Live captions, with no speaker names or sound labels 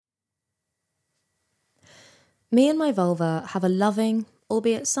Me and my vulva have a loving,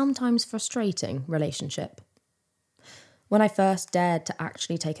 albeit sometimes frustrating, relationship. When I first dared to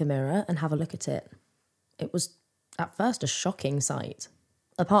actually take a mirror and have a look at it, it was at first a shocking sight,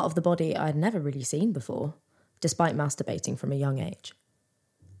 a part of the body I'd never really seen before, despite masturbating from a young age.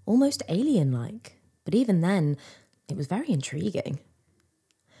 Almost alien-like, but even then, it was very intriguing.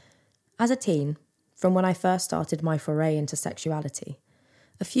 As a teen, from when I first started my foray into sexuality,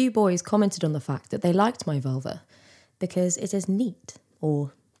 a few boys commented on the fact that they liked my vulva because it is neat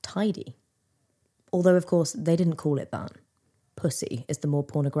or tidy. Although, of course, they didn't call it that. Pussy is the more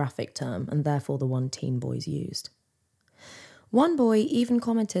pornographic term and therefore the one teen boys used. One boy even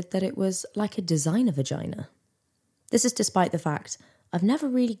commented that it was like a designer vagina. This is despite the fact I've never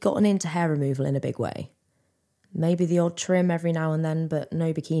really gotten into hair removal in a big way. Maybe the odd trim every now and then, but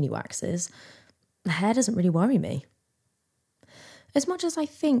no bikini waxes. The hair doesn't really worry me. As much as I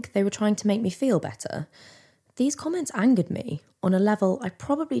think they were trying to make me feel better, these comments angered me on a level I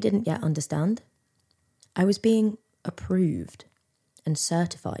probably didn't yet understand. I was being approved and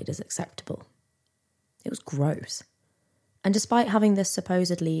certified as acceptable. It was gross. And despite having this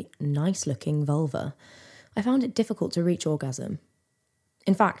supposedly nice-looking vulva, I found it difficult to reach orgasm.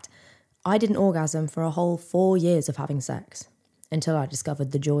 In fact, I didn't orgasm for a whole 4 years of having sex, until I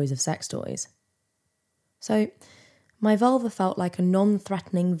discovered the joys of sex toys. So, my vulva felt like a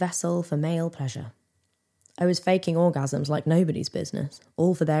non-threatening vessel for male pleasure. I was faking orgasms like nobody's business,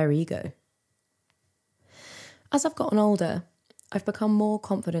 all for their ego. As I've gotten older, I've become more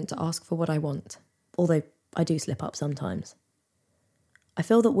confident to ask for what I want, although I do slip up sometimes. I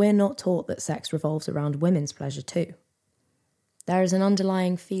feel that we're not taught that sex revolves around women's pleasure too. There is an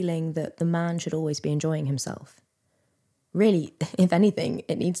underlying feeling that the man should always be enjoying himself. Really, if anything,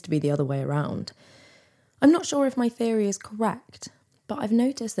 it needs to be the other way around. I'm not sure if my theory is correct, but I've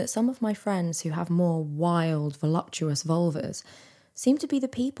noticed that some of my friends who have more wild, voluptuous vulvas seem to be the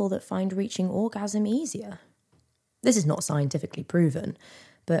people that find reaching orgasm easier. This is not scientifically proven,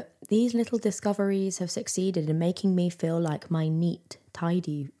 but these little discoveries have succeeded in making me feel like my neat,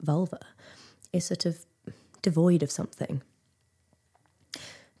 tidy vulva is sort of devoid of something.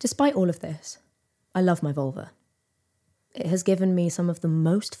 Despite all of this, I love my vulva. It has given me some of the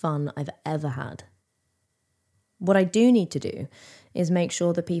most fun I've ever had. What I do need to do is make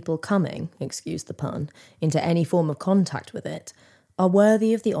sure the people coming, excuse the pun, into any form of contact with it are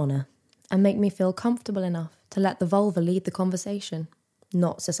worthy of the honour and make me feel comfortable enough to let the vulva lead the conversation,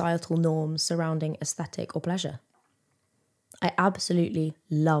 not societal norms surrounding aesthetic or pleasure. I absolutely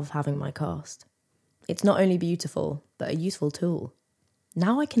love having my cast. It's not only beautiful, but a useful tool.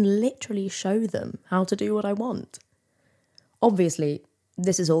 Now I can literally show them how to do what I want. Obviously,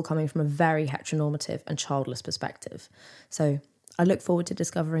 this is all coming from a very heteronormative and childless perspective, so I look forward to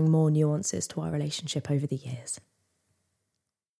discovering more nuances to our relationship over the years.